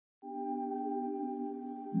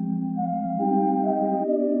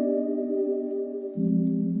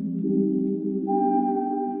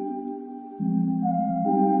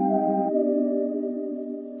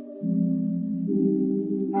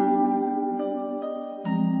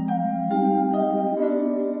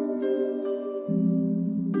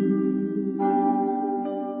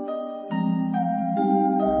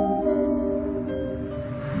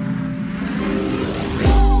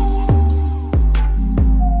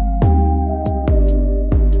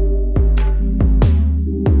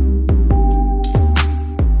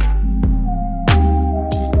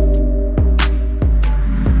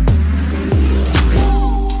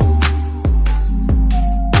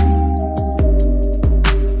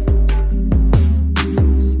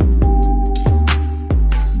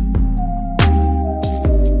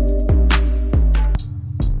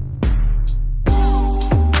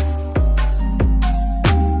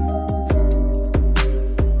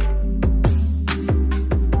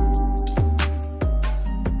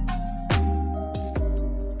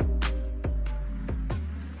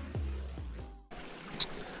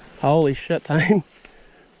Holy shit, team.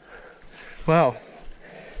 Wow.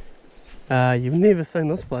 You've never seen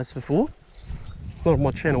this place before. Not on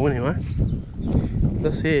my channel anyway.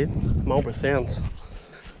 This here, Marlborough Sounds.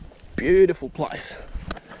 Beautiful place.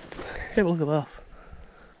 Have a look at this.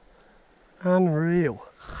 Unreal.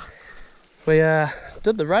 We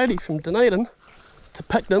did the roadie from Dunedin to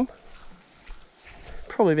Picton.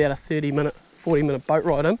 Probably about a 30-minute, 40-minute boat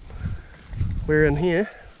ride in. We're in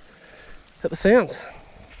here at the Sounds.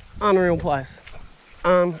 Unreal place.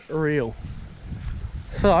 Unreal.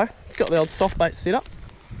 So, got the old soft bait set up,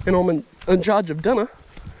 and I'm in charge of dinner.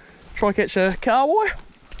 Try catch a carwai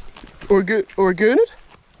or a gurnard.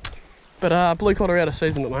 But blue cod are out of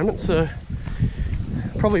season at the moment, so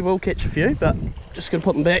probably will catch a few, but just gonna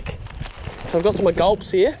put them back. So I've got some of my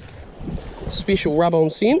gulps here, special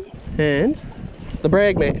rub-on scent, and the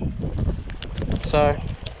brag mat. So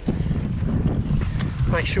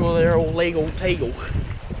make sure they're all legal teagle.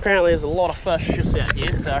 Apparently there's a lot of fish just out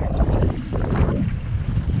here, so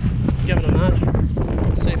give it a nudge,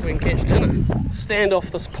 see if we can catch dinner. Stand off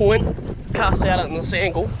this point, cast out at this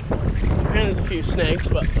angle. Apparently there's a few snags,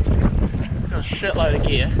 but got a shitload of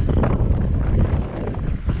gear.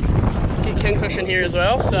 Get kingfish in here as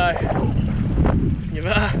well, so you've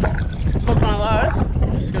hooked one of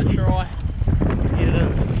those, just got to try to get it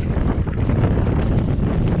in.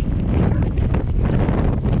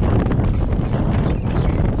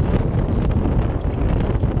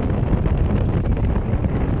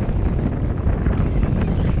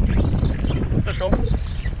 Fish on.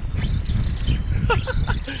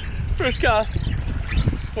 First cast.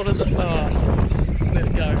 What is it? Oh, let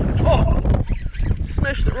it go. Oh!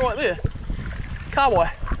 Smashed it right there.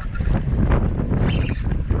 Carwai.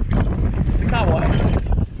 It's a carwai.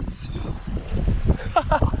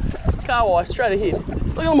 Carwai, straight ahead.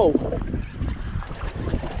 Look at them all.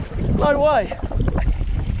 No way.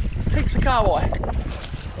 Heaps of carwai.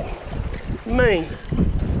 Mean.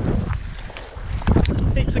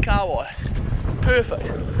 Heaps of carwai. Perfect.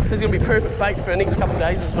 This is going to be perfect bait for the next couple of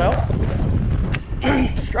days as well.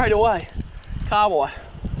 Straight away. Carwai.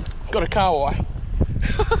 Got a carwai.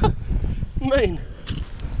 Mean.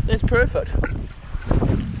 That's perfect.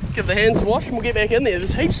 Give the hands a wash and we'll get back in there.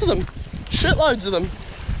 There's heaps of them. Shitloads of them.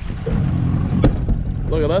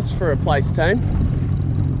 Look at this for a place team.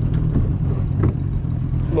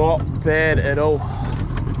 Not bad at all.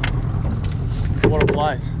 What a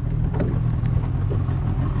place.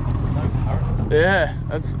 Yeah,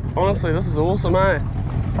 it's honestly, this is awesome, eh?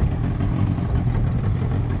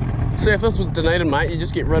 See, if this was Dunedin, mate, you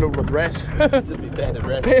just get riddled with wrasse. Just be banded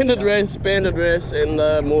wrasse. Banded wrasse,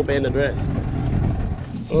 and more banded wrasse.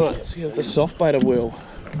 Alright, let's see if the soft baiter will.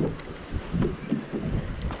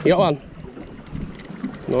 You got one?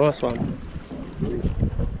 Nice one.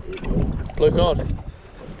 Blue cod.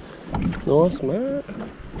 Nice, mate.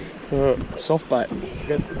 Alright, soft bait. You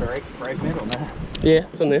got the brag mat on there? Yeah,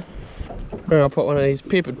 it's in there. Alright, I'll put one of these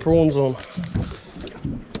peppered prawns on.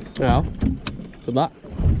 Now, good luck.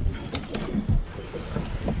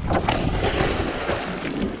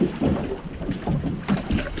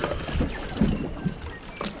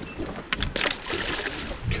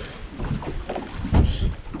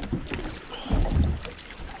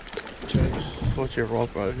 Watch your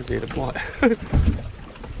rod, bro, because he had a bite.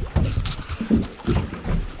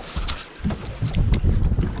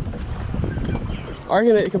 I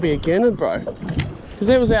reckon that could be a gurnard, bro. Because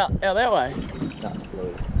that was out that way. That's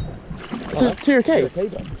blue. It's a Cherokee.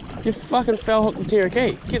 You fucking fell hooked a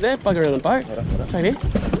Cherokee. Get that bugger in the boat. Take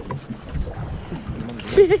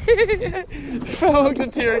it. Fell hooked a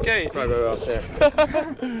Cherokee.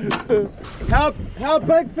 How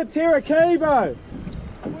big for Cherokee, bro?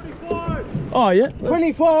 25. Oh yeah.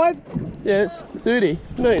 25? Yeah, it's 30.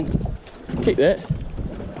 Mean. Keep that.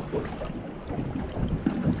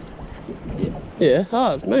 Yeah,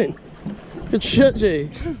 hard, mean. Good shit, G.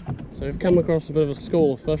 So we've come across a bit of a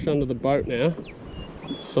school of fish under the boat now.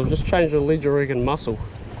 So I've just changed the ledger rig and mussel.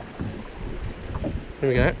 There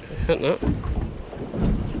we go, hitting it.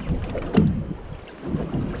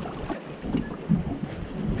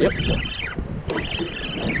 Yep.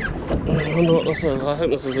 I wonder what this is. I think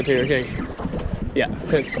this is a Cherokee. Yeah,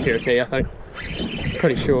 it's a Cherokee, I think.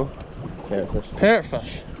 Pretty sure. Parrotfish.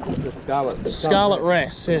 Parrotfish. It's a scarlet. Scarlet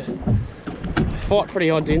wrasse, yeah. They fight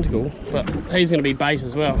pretty identical, but he's going to be bait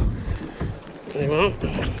as well. There you are.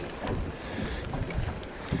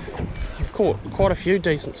 I've caught quite a few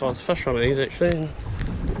decent sized fish from these actually, and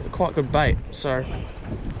quite good bait, so he's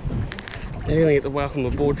going to get the welcome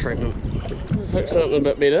aboard treatment. Let's hook something a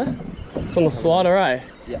bit better. It's on the slider, eh?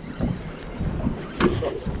 Yeah.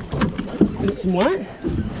 Get some weight.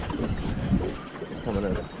 It's coming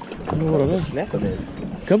in. I don't know what it is. Snapper,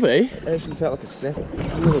 man. Could be. It actually felt like a snapper.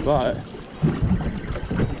 Another bite.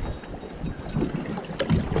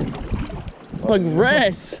 Big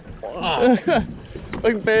wrasse. Wow.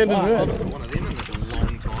 Big banded Wow, I wrasse. haven't put one of them in a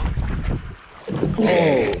long time.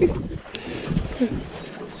 Oh.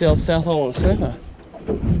 See our South Island snapper.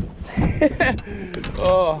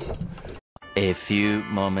 Oh. A few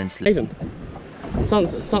moments later. Eating.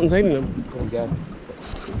 Something's eating him. There we go.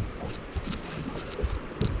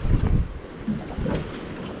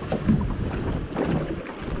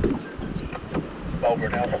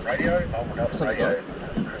 Marlborough Radio, Marlborough Radio,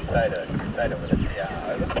 Crusader with a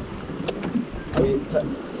TR, over. I mean,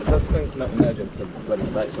 this thing's not emergent for bloody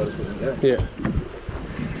bait, so I just let him go. Yeah.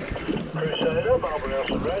 Crusader, Marlborough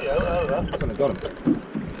Radio, over. Something got him.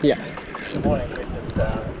 Yeah. Good morning, this is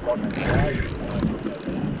Bodmin Road.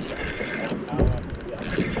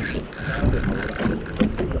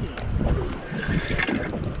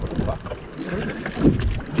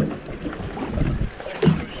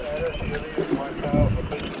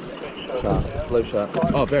 Shark, blue shark.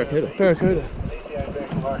 Oh, barracuda. Barracuda.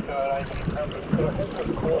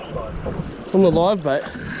 On the live bait.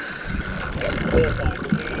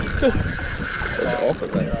 Off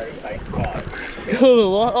it, mate.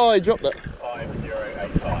 Oh, he dropped it.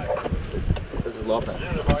 5085. This is live bait.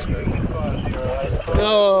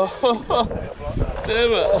 Oh,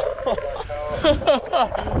 damn it.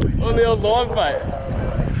 On the old live bait.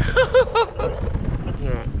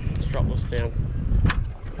 Alright, let's drop this down.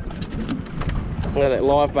 Now that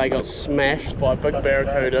live bait got smashed by a big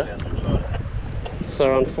barracuda.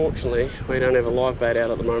 So unfortunately, we don't have a live bait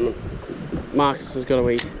out at the moment. Marcus has got a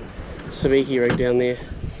wee sabiki rig down there.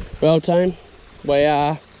 Well, team,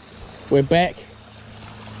 we're back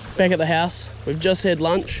at the house. We've just had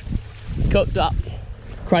lunch, cooked up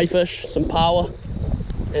crayfish, some power,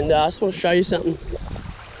 and I just want to show you something.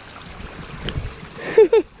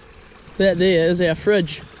 That there is our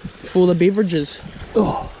fridge for the beverages.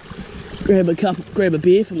 Oh, grab a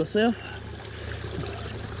beer for myself.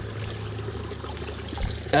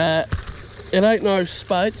 It ain't no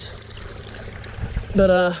Spates, but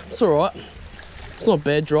it's alright. It's not a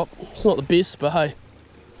bad drop. It's not the best, but hey.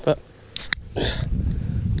 But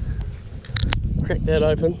crack that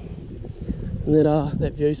open, and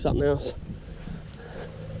that view's something else.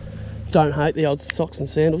 Don't hate the old socks and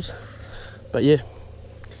sandals, but yeah,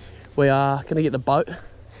 we are gonna get the boat.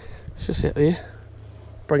 It's just out there.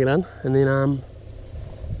 Bring it in, and then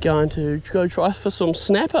going to go try for some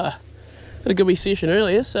snapper. Had a good wee session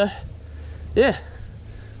earlier, so yeah,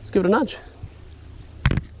 let's give it a nudge.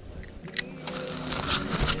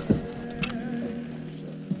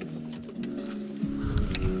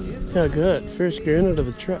 How good, first gurnard of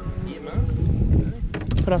the trip. Yeah, man.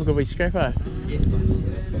 Put up a good wee scraper.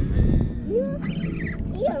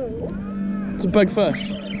 It's a big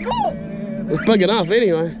fish. It's big enough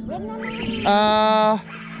anyway.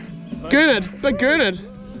 Gurnard, big gurnard.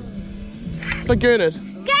 Big gurnard.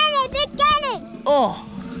 Oh,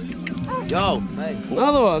 Yo, mate.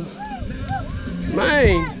 another one.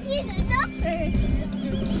 Man,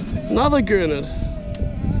 another gurnard.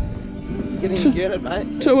 Getting good,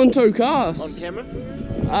 mate. 2 and 2 casts. On camera?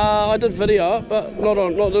 I did video it, but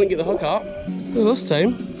didn't get the hook up. Look at this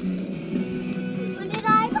team.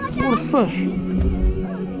 What a fish.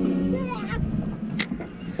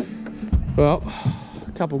 Well,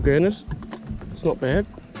 a couple gurnards. It's not bad.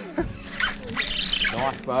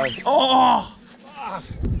 Nice, bro. Oh!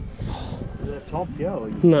 Is it a top, yeah? Or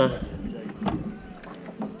you Nah.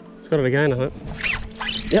 It's got it again, I think.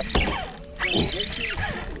 Yep.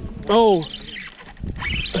 Oh!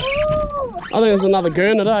 I think there's another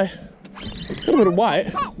gurnard, eh? Got a bit of weight.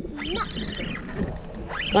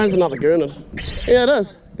 There's another gurnard. Yeah, it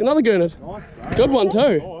is. Another gurnard. nice, bro. Good one,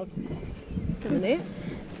 too. Nice.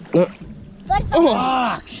 No.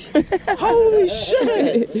 Oh! Holy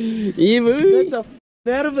shit! Yeah, boo. That's a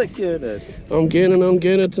out of it, Gurnard. I'm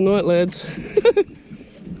gurnard tonight, lads.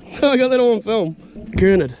 I got that all on film.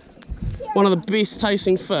 Gurnard. One of the best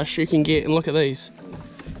tasting fish you can get, and look at these.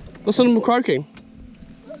 Listen to them croaking.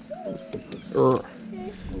 Urgh.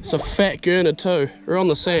 It's a fat gurnard too. We're on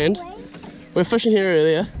the sand. We're fishing here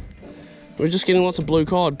earlier. We're just getting lots of blue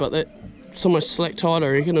cod, but that's almost slack tide, I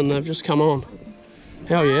reckon, and they've just come on.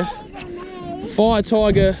 Hell yeah. Fire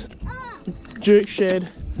tiger jerk shad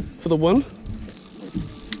for the win.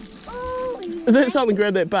 Is that something to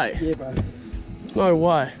grab that bait? Yeah, bro. No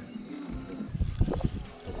way.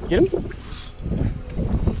 Get him?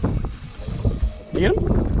 You get him?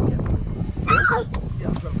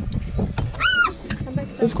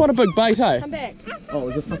 It's quite a big bait, eh? Come back. Oh, it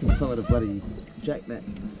was a fucking fillet of bloody jacknet.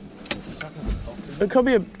 It could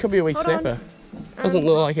be a wee Hold on. snapper. Doesn't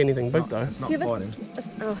look like anything big though. It's not Do you have a- biting.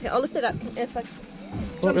 Oh, here, I'll lift it up. If I,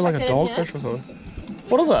 Might be like a chuck it in here? dogfish or something.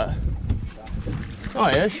 What is it? Oh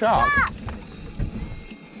yeah, shark.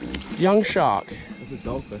 Young shark. It's a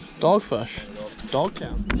dogfish. Dogfish.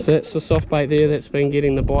 Dogtown. So that's the soft bait there that's been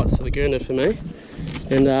getting the bites for the gurnard for me.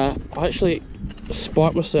 And I actually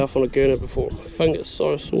spiked myself on a gurnard before. My finger's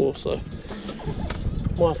so sore, so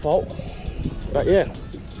my fault. But yeah,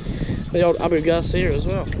 the old Abu Garcia as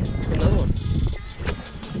well.